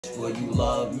Well, you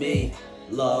love me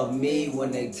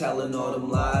when they telling all them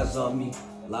lies on me.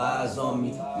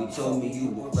 You told me you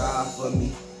would ride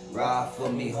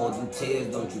for me, hold them tears,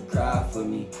 don't you cry for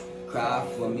me,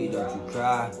 don't you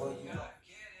cry.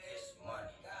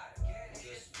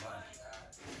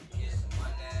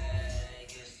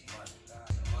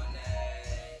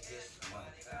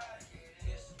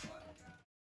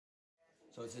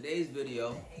 So today's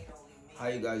video, how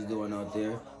you guys doing out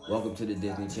there? Welcome to the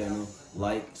Disney channel.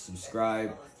 Like,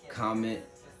 subscribe, comment,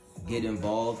 get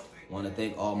involved. Want to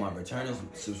thank all my returning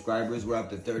subscribers. We're up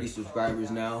to 30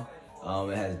 subscribers now.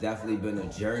 It has definitely been a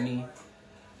journey.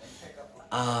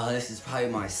 This is probably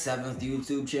my 7th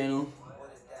YouTube channel,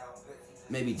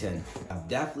 maybe 10. I've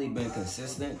definitely been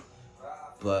consistent,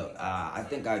 but I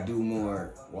think I do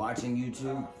more watching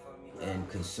YouTube and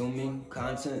consuming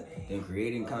content than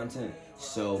creating content.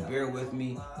 So bear with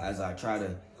me as I try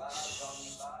to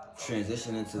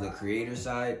transition into the creator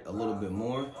side a little bit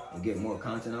more and get more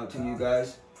content out to you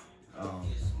guys.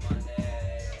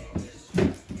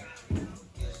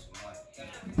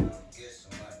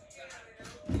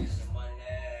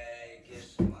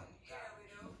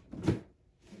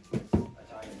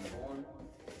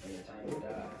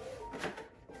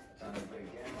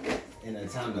 And a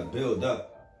time to build up.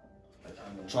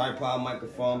 Tripod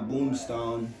microphone,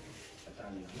 boomstone.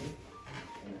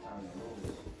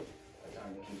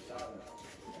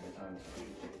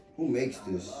 Who makes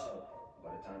this?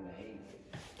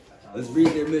 Let's read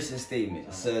their mission statement.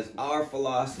 It says, our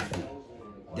philosophy,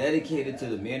 dedicated to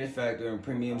the manufacturing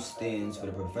premium stands for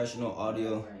the professional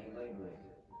audio.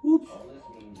 Whoops.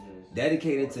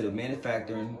 Dedicated to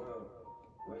manufacturing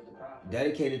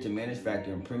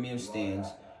premium stands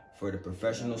for the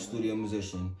professional studio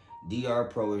musician. DR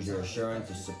Pro is your assurance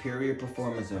of superior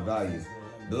performance and value.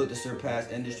 Built to surpass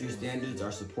industry standards,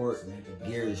 our support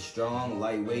gear is strong,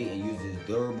 lightweight, and uses a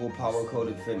durable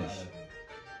power-coated finish.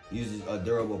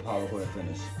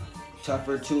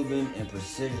 Tougher tubing and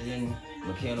precision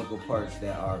mechanical parts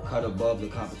that are cut above the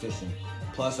competition.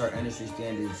 Plus our industry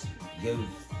standards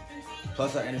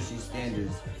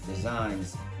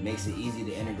designs makes it easy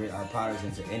to integrate our products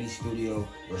into any studio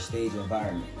or stage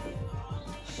environment.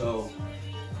 So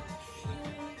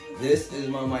this is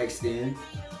my mic stand.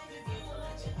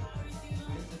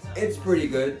 It's pretty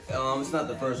good. It's not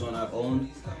the first one I've owned.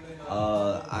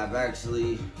 I've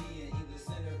actually,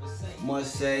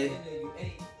 must say,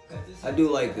 I do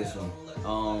like this one.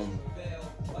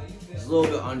 It's a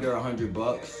little bit under $100.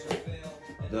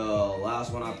 The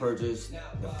last one I purchased,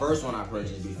 the first one I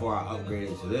purchased before I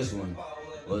upgraded to this one,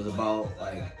 was about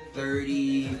like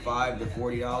 $35 to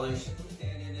 $40,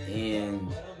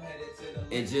 and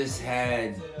it just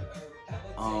had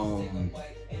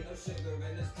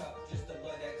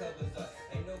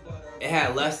it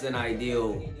had less than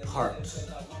ideal parts.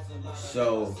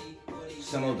 So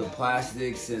some of the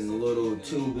plastics and little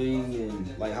tubing,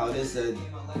 and like how this said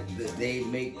that they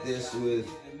make this with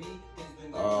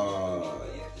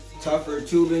tougher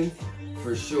tubing,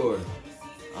 for sure.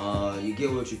 You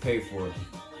get what you pay for.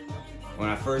 When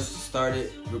I first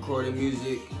started recording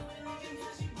music,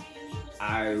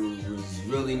 I was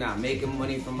really not making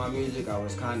money from my music. I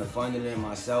was kind of funding it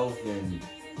myself, and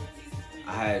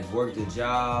I had worked a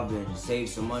job and saved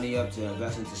some money up to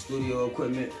invest into studio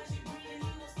equipment.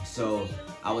 So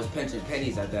I was pinching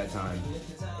pennies at that time.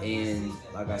 And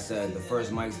like I said, the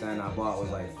first mic stand I bought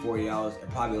was like $40. It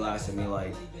probably lasted me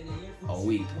like a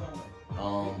week.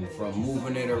 From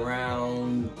moving it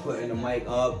around, putting the mic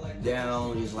up,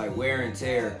 down, just like wear and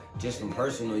tear, just from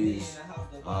personal use.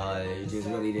 It just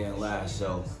really didn't last.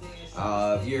 So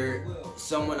if you're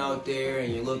someone out there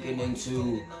and you're looking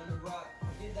into,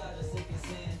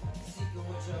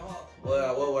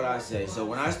 what would I say? So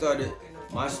when I started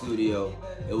my studio,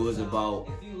 it was about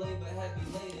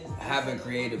having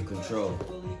creative control.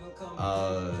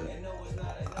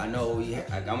 I know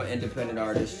I'm an independent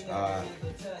artist,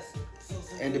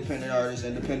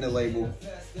 independent label,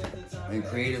 and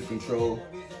creative control.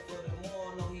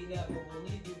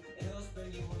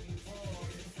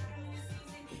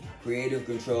 Creative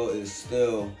control is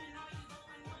still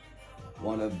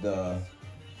one of the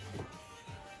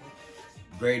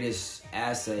greatest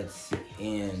assets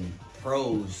and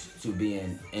pros to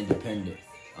being independent.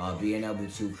 Being able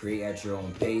to create at your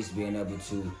own pace, being able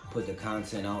to put the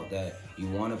content out that you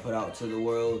want to put out to the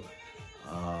world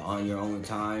on your own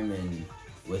time and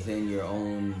within your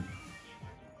own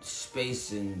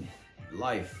space and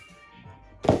life,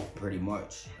 pretty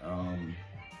much,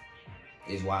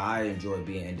 is why I enjoy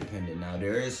being independent. Now,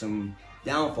 there is some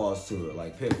downfalls to it,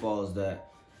 like pitfalls that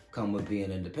come with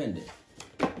being independent.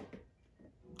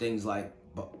 Things like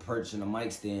purchasing a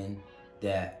mic stand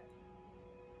that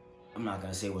I'm not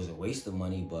gonna say it was a waste of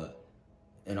money, but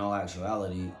in all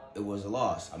actuality, it was a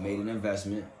loss. I made an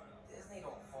investment,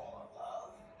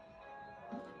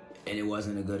 and it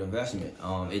wasn't a good investment.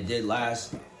 It did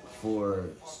last for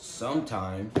some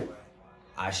time.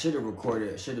 I should have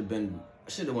recorded. I should have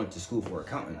went to school for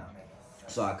accounting,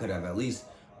 so I could have at least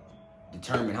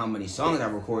determined how many songs I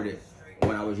recorded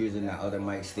when I was using that other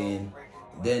mic stand.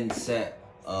 Then set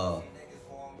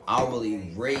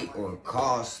hourly rate or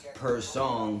cost per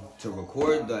song to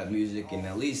record that music, and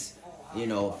at least, you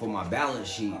know, for my balance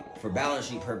sheet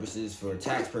purposes, for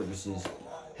tax purposes,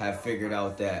 have figured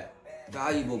out that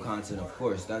valuable content, of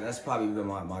course, that's probably been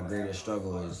my greatest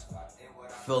struggle, is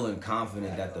feeling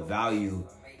confident that the value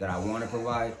that I want to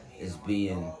provide is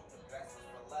being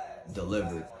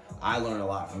delivered. I learned a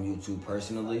lot from YouTube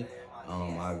personally.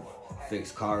 I've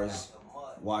fixed cars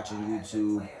watching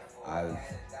YouTube. I've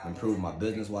improved my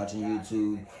business watching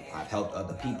YouTube. I've helped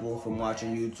other people from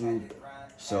watching YouTube.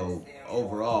 So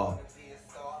overall,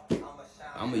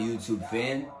 I'm a YouTube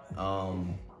fan,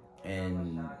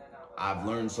 and I've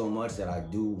learned so much that I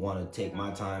do want to take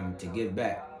my time to give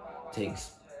back.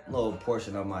 Takes a little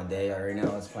portion of my day. Right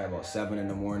now it's probably about 7 in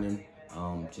the morning.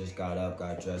 Just got up,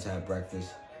 got dressed, had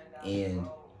breakfast, and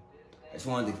I just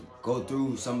wanted to go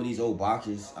through some of these old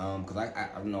boxes, because I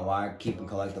don't know why I keep and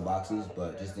collect the boxes,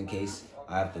 but just in case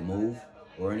I have to move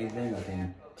or anything, I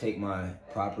can take my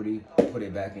property, put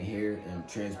it back in here, and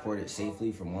transport it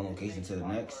safely from one location to the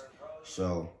next.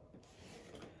 So,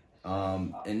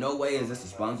 in no way is this a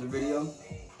sponsored video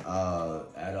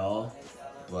at all,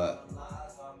 but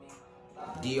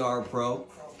DR Pro,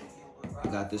 I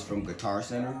got this from Guitar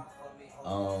Center.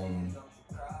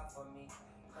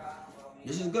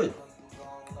 This is good.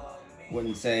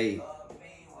 Wouldn't say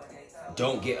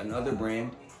don't get another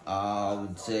brand. I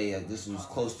would say this was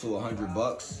close to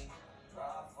 $100,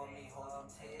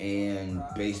 and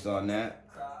based on that,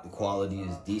 the quality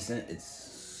is decent. It's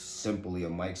simply a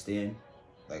mic stand,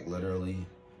 like literally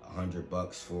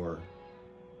 $100 for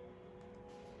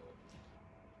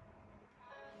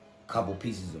a couple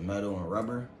pieces of metal and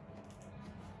rubber.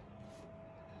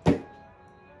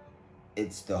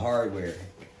 It's the hardware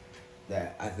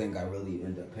that I think I really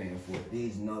end up paying for.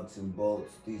 These nuts and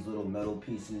bolts, these little metal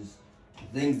pieces,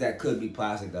 things that could be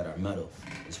plastic that are metal.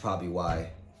 It's probably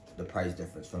why the price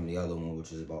difference from the other one,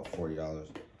 which is about $40.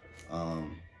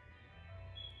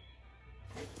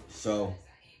 So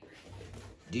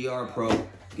DR Pro,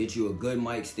 get you a good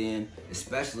mic stand,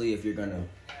 especially if you're gonna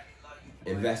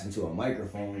invest into a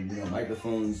microphone. You know,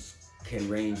 microphones can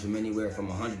range from anywhere from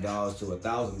 $100 to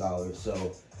 $1,000. So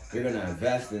if you're gonna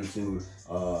invest into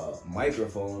a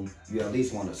microphone, you at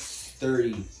least want a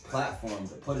sturdy platform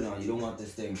to put it on. You don't want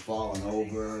this thing falling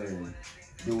over and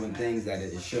doing things that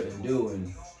it shouldn't do,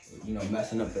 and, you know,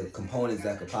 messing up the components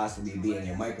that could possibly be in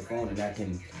your microphone, and that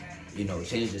can, you know,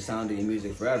 change the sound of your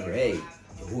music forever. Hey,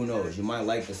 who knows? You might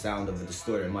like the sound of a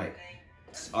distorted mic.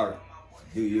 It's art.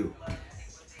 Do you.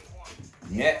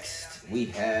 Next, we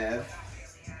have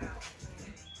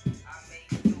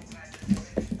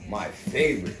my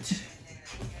favorite.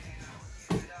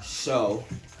 So,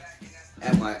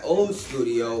 at my old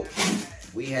studio,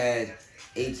 we had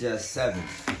HS7s.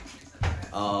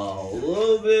 A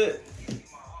little bit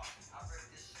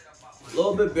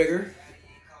bigger.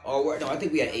 Or no, I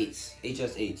think we had 8s,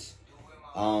 HS8s.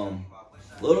 A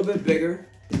little bit bigger,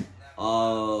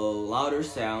 louder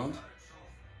sound.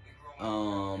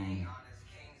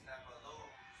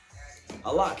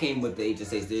 A lot came with the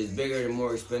HS8s. There's bigger and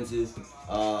more expensive.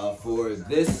 For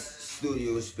this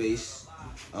studio space,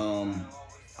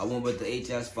 I went with the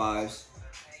HS5s.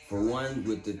 For one,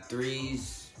 with the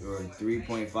 3s or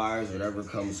 3.5s, whatever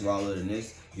comes smaller than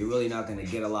this, you're really not gonna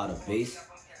get a lot of bass.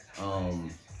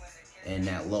 And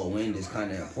that low end is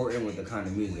kind of important with the kind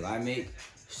of music I make.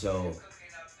 So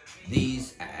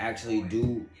these actually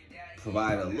do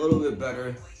provide a little bit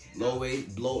better low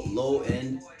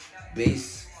end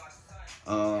bass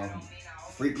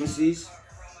frequencies,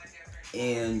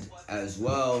 and as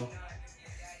well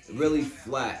really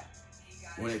flat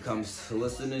when it comes to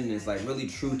listening. It's like really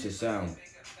true to sound.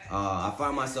 I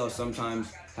find myself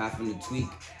sometimes having to tweak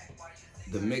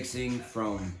the mixing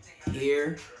from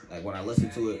here, like when I listen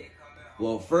to it.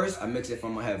 Well, first I mix it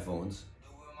from my headphones.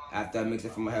 After I mix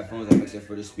it from my headphones, I mix it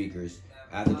for the speakers.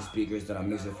 After the speakers, then I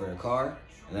mix it for the car.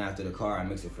 And then after the car, I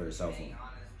mix it for the cell phone.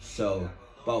 So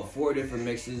about 4 different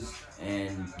mixes,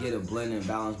 and get a blend and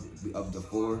balance of the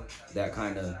 4 that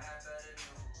kind of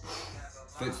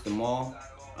fits them all,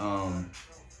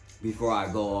 before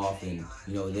I go off and,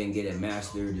 you know, then get it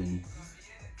mastered and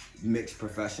mixed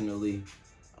professionally.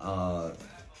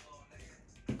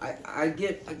 I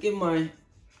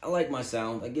like my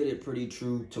sound. I get it pretty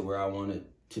true to where I want it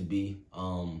to be.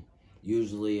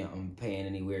 Usually I'm paying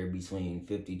anywhere between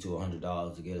 $50 to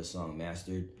 $100 to get a song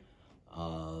mastered.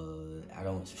 I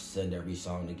don't send every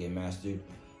song to get mastered.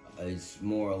 It's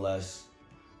more or less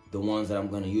the ones that I'm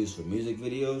gonna use for music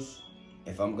videos.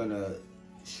 If I'm gonna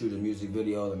shoot a music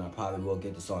video, then I probably will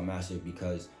get the song mastered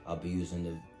because I'll be using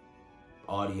the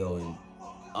audio and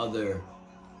other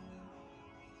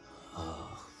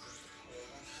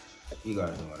you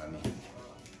guys know what I mean.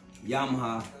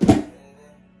 Yamaha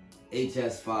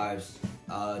HS5s.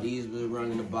 These were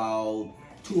running about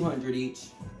 200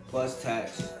 each plus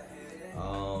tax.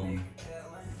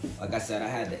 Like I said, I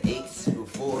had the 8s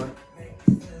before.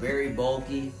 Very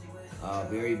bulky,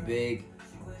 very big.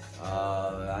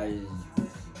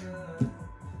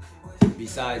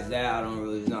 Besides that,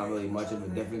 there's not really much of a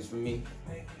difference for me.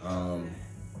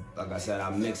 Like I said,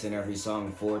 I'm mixing every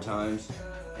song 4 times,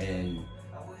 and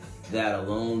that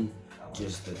alone,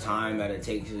 just the time that it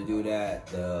takes to do that,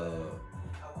 the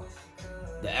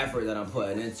effort that I'm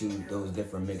putting into those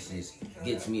different mixes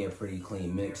gets me a pretty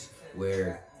clean mix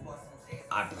where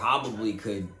I probably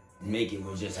could make it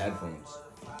with just headphones.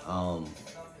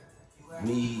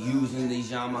 Me using these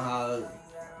Yamaha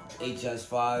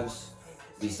HS5s,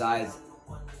 besides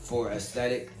for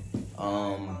aesthetic,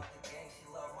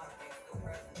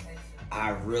 I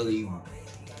really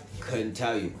couldn't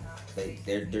tell you.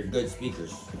 They're good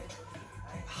speakers,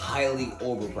 highly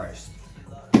overpriced.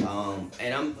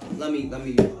 And let me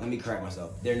correct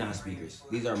myself. They're not speakers.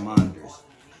 These are monitors.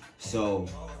 So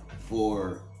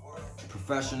for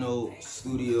professional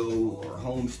studio or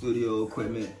home studio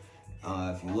equipment,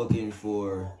 if you're looking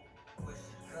for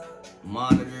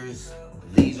monitors,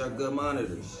 these are good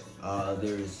monitors.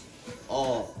 There's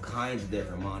all kinds of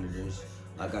different monitors.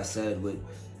 Like I said, with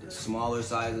the smaller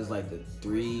sizes like the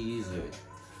 3s or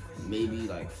maybe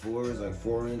like 4s, like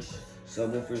 4-inch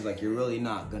subwoofers, like you're really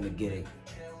not gonna get a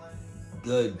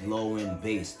good low-end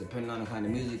bass. Depending on the kind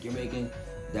of music you're making,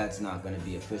 that's not gonna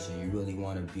be efficient. You really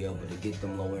wanna be able to get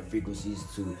them low-end frequencies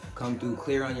to come through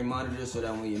clear on your monitor so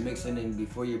that when you're mixing and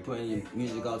before you're putting your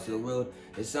music out to the world,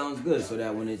 it sounds good, so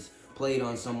that when it's played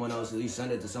on someone else, you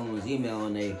send it to someone's email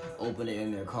and they open it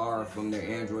in their car from their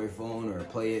Android phone or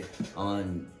play it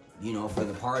on, for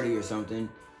the party or something,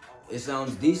 it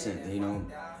sounds decent,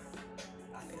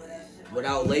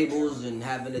 Without labels and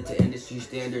having it to industry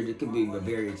standard, it could be a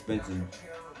very expensive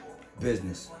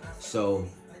business. So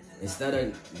instead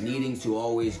of needing to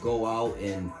always go out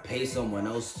and pay someone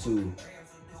else to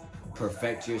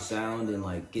perfect your sound and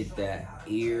like get that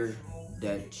ear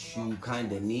that you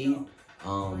kind of need,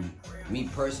 me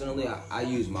personally, I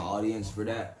use my audience for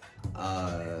that.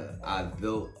 I've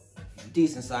built a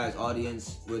decent sized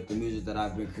audience with the music that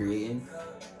I've been creating.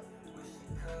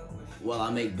 Will I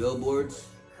make billboards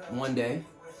one day?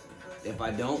 If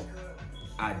I don't,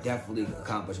 I definitely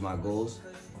accomplish my goals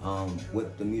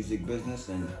with the music business,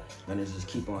 and gonna just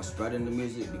keep on spreading the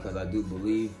music, because I do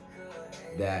believe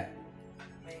that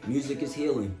music is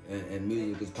healing and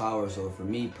music is power. So for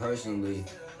me personally,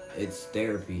 it's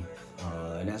therapy,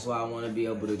 and that's why I want to be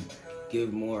able to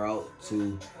give more out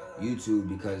to YouTube,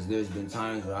 because there's been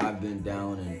times where I've been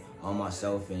down and on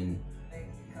myself, and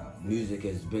music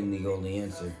has been the only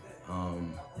answer.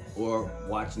 Or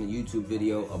watching a YouTube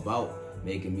video about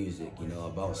making music,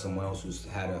 about someone else who's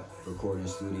had a recording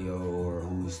studio or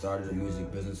who started a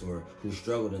music business or who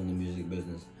struggled in the music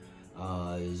business.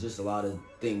 It's just a lot of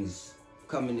things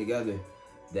coming together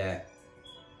that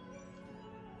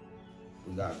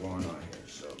we got going on here.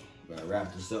 So we're gonna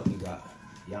wrap this up. We got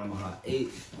Yamaha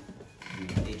 8s, we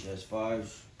got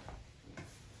HS5s.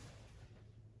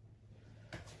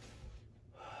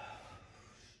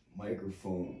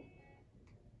 Microphone.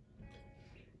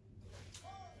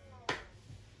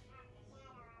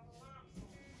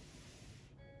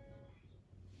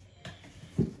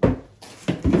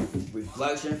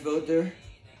 Reflection filter.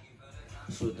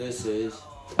 That's what this is.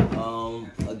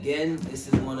 Again, this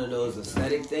is one of those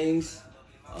aesthetic things.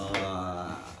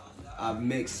 I've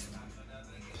mixed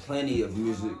plenty of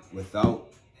music without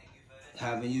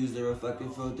having used a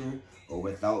reflective filter or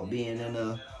without being in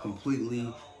a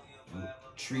completely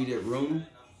treated room.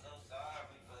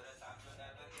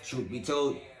 Truth be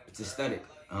told, it's aesthetic.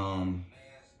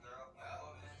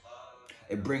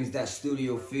 It brings that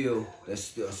studio feel, that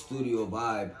studio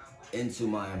vibe into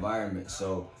my environment.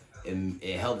 So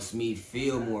it helps me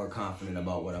feel more confident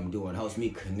about what I'm doing. It helps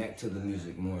me connect to the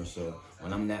music more. So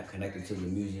when I'm not connected to the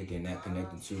music and not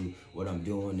connected to what I'm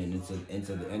doing and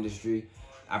into the industry,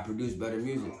 I produce better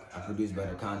music. I produce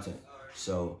better content.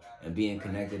 So, and being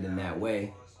connected in that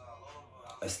way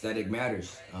aesthetic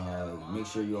matters. Make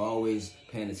sure you're always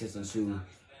paying attention to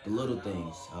the little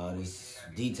things. This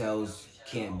details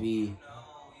can't be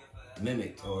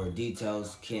mimicked, or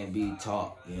details can't be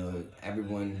taught. You know,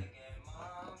 everyone.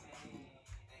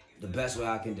 The best way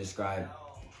I can describe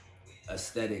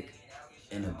aesthetic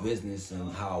in a business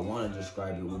and how I want to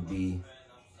describe it would be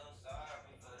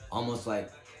almost like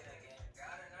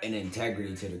an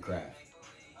integrity to the craft.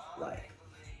 Like,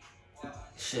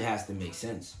 shit has to make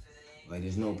sense. Like,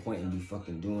 there's no point in me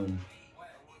fucking doing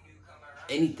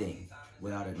anything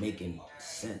without it making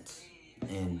sense.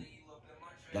 And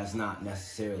that's not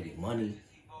necessarily money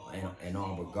in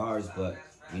all regards, but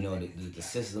you know, the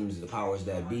systems, the powers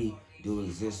that be do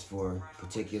exist for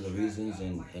particular reasons,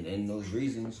 and in those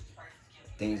reasons,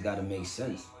 things gotta make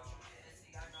sense.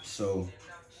 So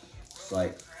it's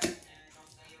like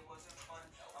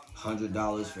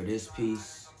 $100 for this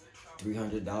piece,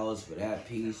 $300 for that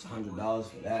piece, $100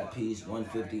 for that piece,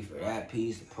 $150 for that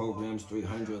piece. The program's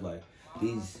 $300. Like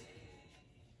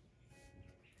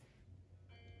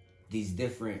these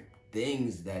different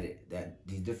things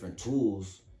these different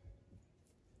tools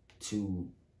to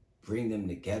bring them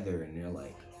together, and they're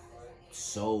like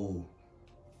so.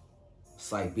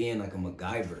 It's like being like a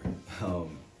MacGyver.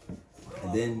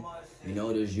 And then, you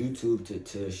know, there's YouTube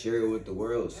to share it with the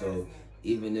world. So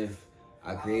even if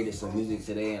I created some music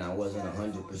today and I wasn't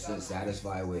 100%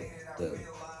 satisfied with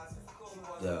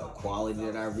the quality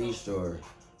that I reached, or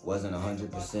wasn't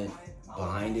 100%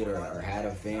 behind it, or had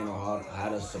a fan, or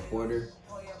had a supporter,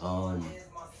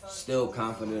 still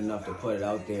confident enough to put it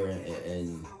out there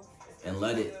and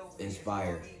let it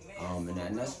inspire.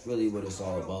 And that's really what it's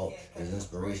all about, is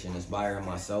inspiration, inspiring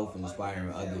myself and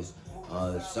inspiring others.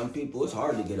 Some people, it's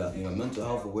hard to get up. You know, mental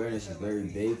health awareness is very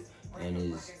big and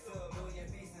is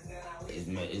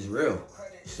real.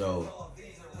 So,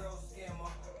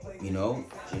 you know,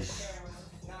 just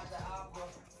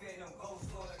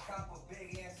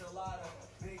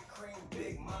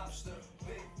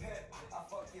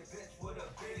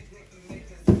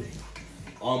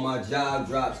on my job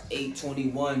drops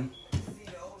 8/21.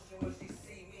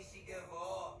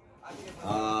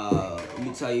 Let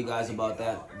me tell you guys about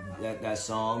that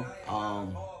song.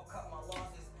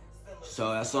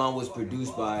 So that song was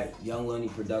produced by Young Lenny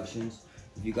Productions.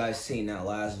 If you guys seen that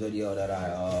last video that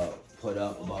I put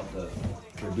up about the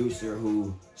producer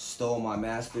who stole my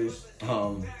masters,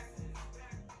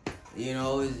 you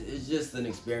know, it's just an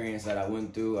experience that I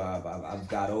went through. I've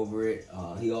got over it.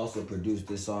 He also produced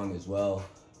this song as well.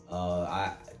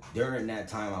 During that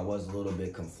time, I was a little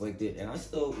bit conflicted, and I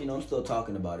still, you know, I'm still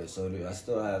talking about it. So I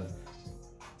still have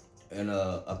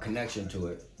a connection to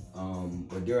it.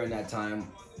 But during that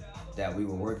time that we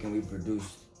were working, we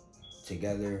produced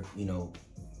together, you know,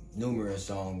 numerous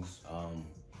songs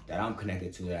that I'm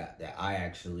connected to, that I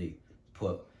actually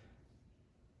put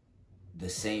the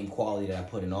same quality that I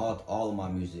put in all of my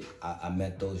music. I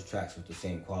met those tracks with the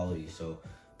same quality. So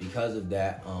because of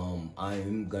that, I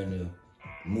am gonna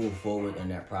move forward in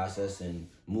that process and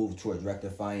move towards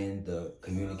rectifying the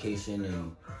communication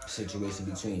and situation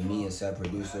between me and said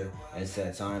producer and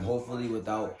said time, hopefully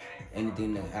without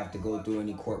anything to have to go through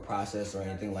any court process or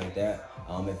anything like that.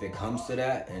 If it comes to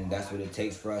that, and that's what it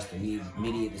takes for us to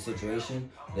mediate the situation,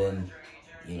 then,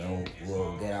 you know,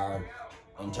 we'll get our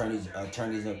attorneys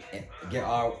get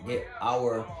our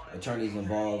attorneys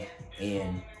involved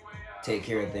and take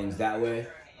care of things that way.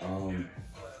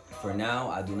 For now,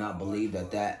 I do not believe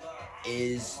that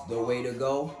is the way to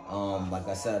go. Like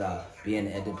I said, being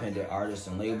an independent artist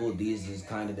and label, these is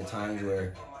kind of the times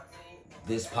where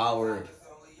this power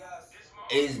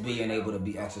is being able to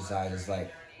be exercised. It's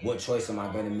like, what choice am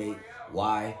I going to make?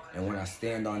 Why? And when I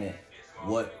stand on it,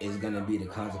 what is going to be the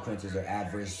consequences or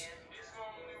adverse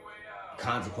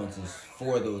consequences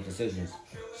for those decisions?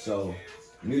 So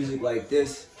music like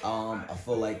this, I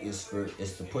feel like it's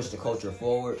to push the culture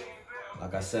forward.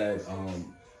 Like I said,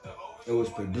 it was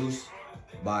produced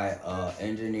by an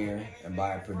engineer and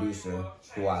by a producer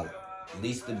who I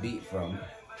leased the beat from.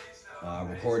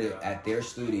 Recorded at their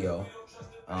studio,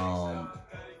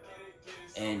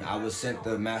 and I was sent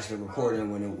the master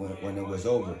recording when it was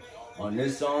over. On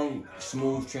this song,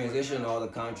 smooth transition, all the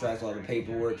contracts, all the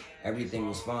paperwork, everything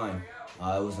was fine.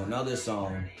 It was another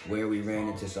song where we ran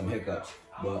into some hiccups,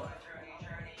 but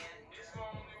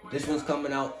this one's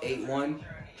coming out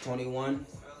 8/1/21.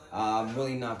 I'm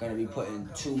really not going to be putting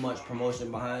too much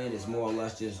promotion behind it. It's more or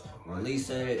less just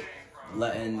releasing it,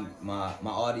 letting my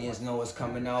audience know what's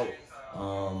coming out.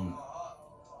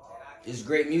 It's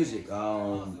great music.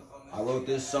 I wrote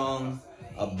this song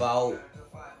about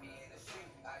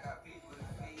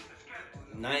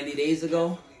 90 days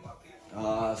ago.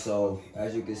 So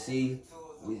as you can see,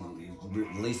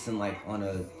 releasing like on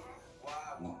a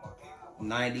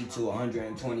 90 to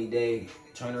 120 day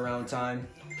turnaround time.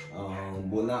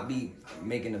 Will not be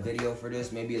making a video for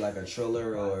this, maybe like a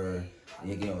trailer or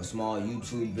a small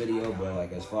YouTube video, but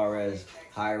like as far as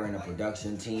hiring a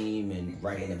production team and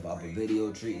writing about the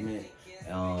video treatment,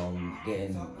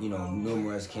 getting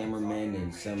numerous cameramen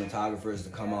and cinematographers to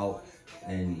come out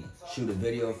and shoot a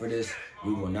video for this,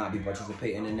 we will not be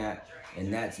participating in that.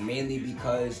 And that's mainly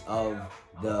because of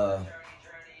the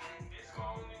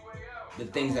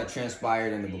things that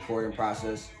transpired in the recording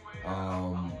process.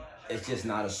 It's just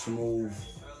not a smooth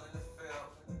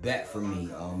bet for me.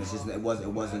 It's just it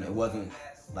wasn't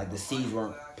like the seeds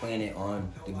weren't planted on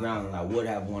the ground and I would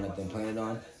have wanted them planted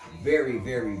on. Very,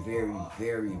 very, very,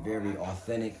 very, very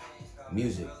authentic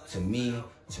music to me,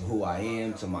 to who I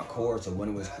am, to my core, to when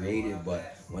it was created.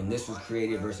 But when this was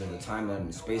created versus the time and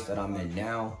the space that I'm in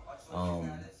now,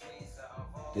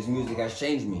 this music has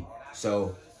changed me.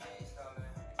 So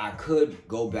I could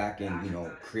go back and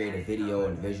create a video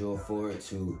and visual for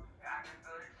it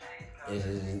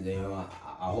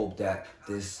I hope that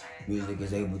this music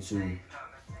is able to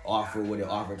offer what it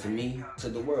offered to me to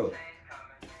the world,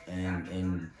 and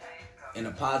in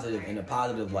a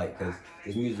positive light, because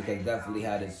this music has definitely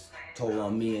had its toll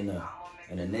on me in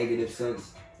a negative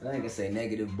sense. I ain't gonna say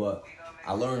negative, but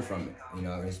I learned from it.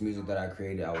 This music that I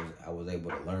created, I was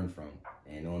able to learn from,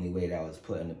 and the only way that I was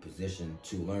put in a position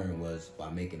to learn was by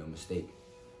making a mistake.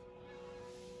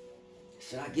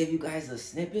 Should I give you guys a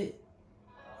snippet?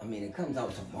 I mean, it comes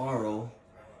out tomorrow.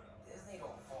 Disney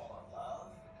don't fall in love.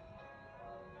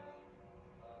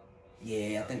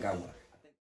 Yeah, I think I will.